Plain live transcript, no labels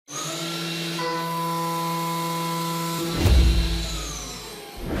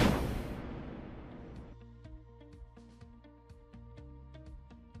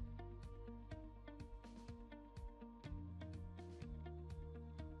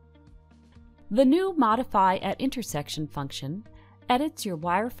The new Modify at Intersection function edits your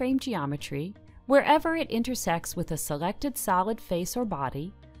wireframe geometry wherever it intersects with a selected solid face or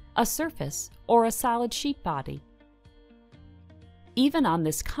body, a surface, or a solid sheet body. Even on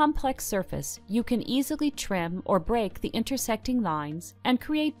this complex surface, you can easily trim or break the intersecting lines and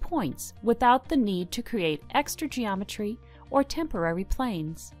create points without the need to create extra geometry or temporary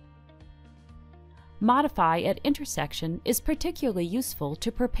planes. Modify at Intersection is particularly useful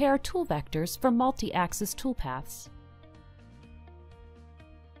to prepare tool vectors for multi-axis toolpaths.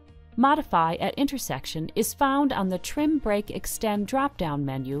 Modify at Intersection is found on the Trim, Break, Extend drop-down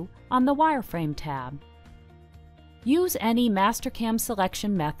menu on the Wireframe tab. Use any Mastercam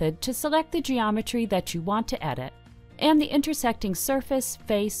selection method to select the geometry that you want to edit and the intersecting surface,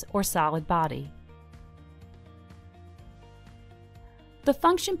 face, or solid body. The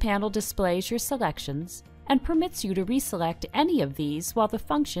function panel displays your selections and permits you to reselect any of these while the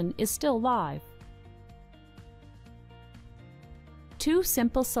function is still live. Two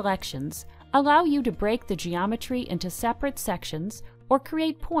simple selections allow you to break the geometry into separate sections or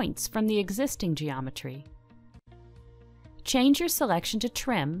create points from the existing geometry. Change your selection to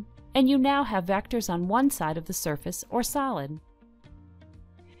trim, and you now have vectors on one side of the surface or solid.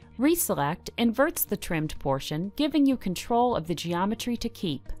 Reselect inverts the trimmed portion, giving you control of the geometry to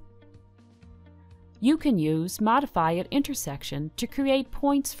keep. You can use Modify at Intersection to create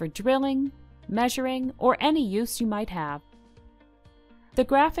points for drilling, measuring, or any use you might have. The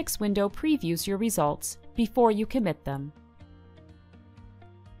graphics window previews your results before you commit them.